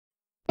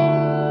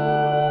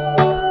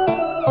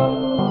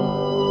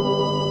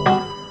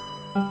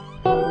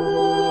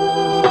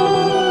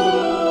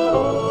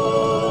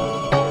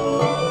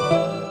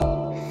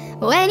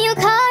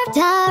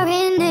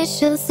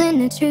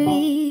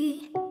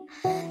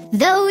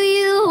Though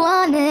you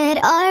wanted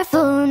our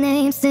full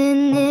names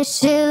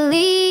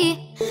initially,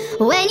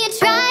 when you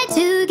tried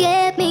to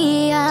get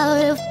me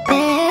out of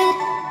bed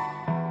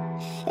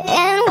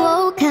and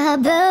woke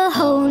up the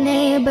whole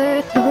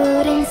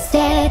neighborhood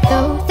instead.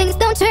 Though things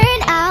don't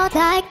turn out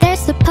like they're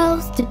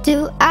supposed to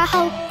do, I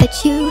hope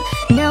that you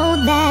know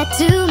that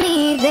to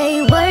me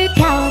they work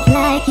out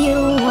like you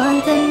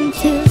want them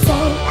to. So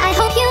I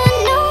hope you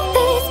know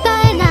this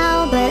by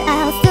now, but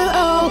I'll still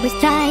always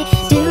try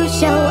to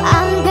show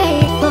I'm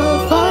grateful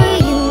for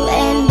you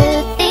and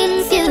the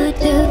things you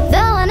do.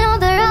 Though I know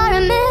there are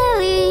a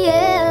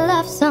million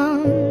love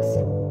songs,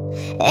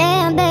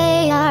 and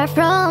they are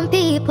from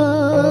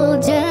people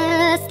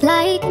just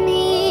like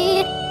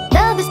me.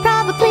 Love is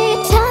probably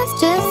a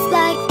chance just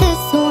like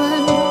this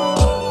one.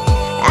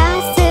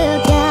 I still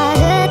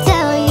gotta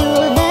tell you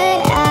that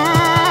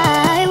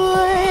I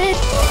would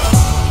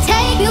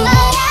take you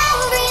out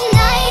every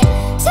night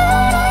to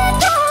the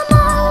come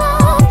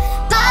love,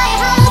 buy a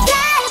house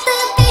at the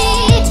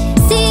beach,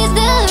 see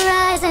the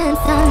rising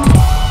sun.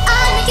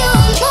 I'd make you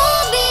a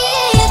movie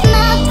if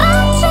my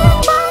budget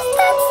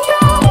wasn't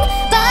strong,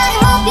 but I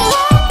hope you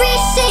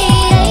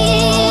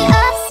appreciate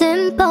a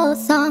simple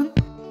song.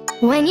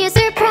 When you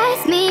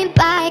surprised me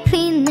by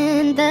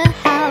cleaning the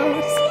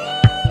house,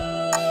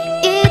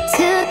 it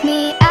took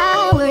me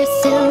hours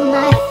till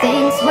my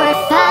things were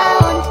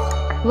found.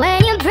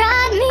 When you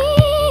brought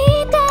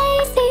me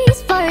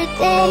daisies for a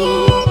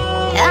date,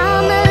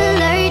 I'm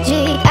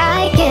allergic,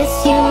 I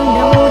guess you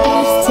know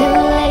this too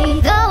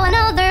late. Though I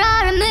know there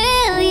are a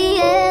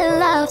million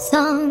love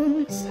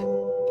songs,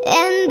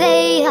 and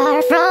they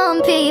are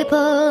from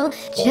people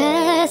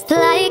just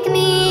like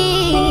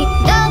me.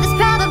 Though there's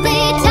probably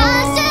a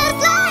chance just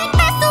like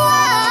this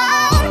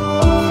one,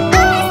 I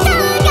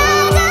still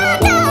gotta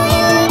tell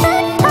you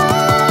that I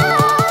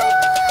would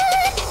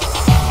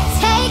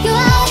take you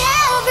out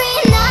every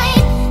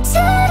night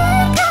to the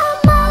come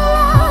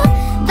love,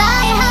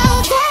 buy a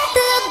house at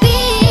the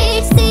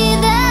beach, see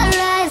the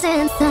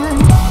rising sun.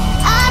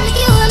 I'd make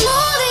you a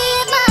movie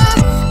if my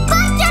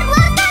budget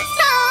was that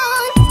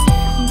strong,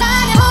 but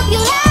I hope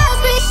you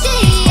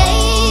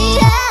appreciate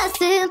a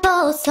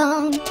simple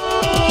song.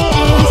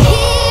 And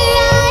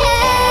here I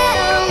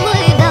am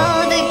with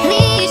all the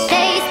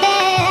cliches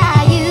that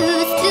I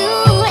used to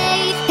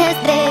hate, 'cause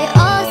they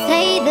all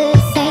say the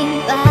same.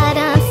 But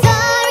I'm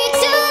sorry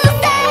to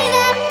say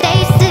that they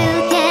still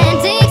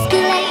can't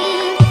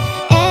explain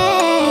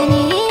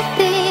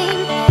anything.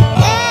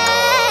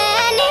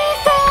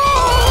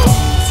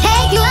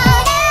 Take you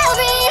out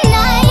every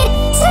night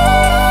to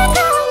the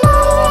come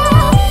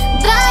love,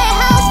 buy a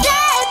house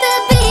at the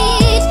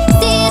beach,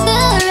 see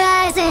the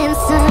rising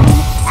sun.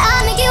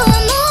 I'll make you a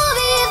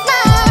movie if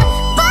my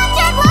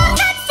budget was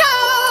that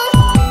strong,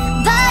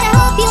 but I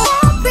hope you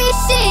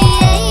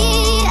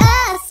appreciate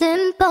a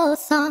simple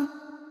song.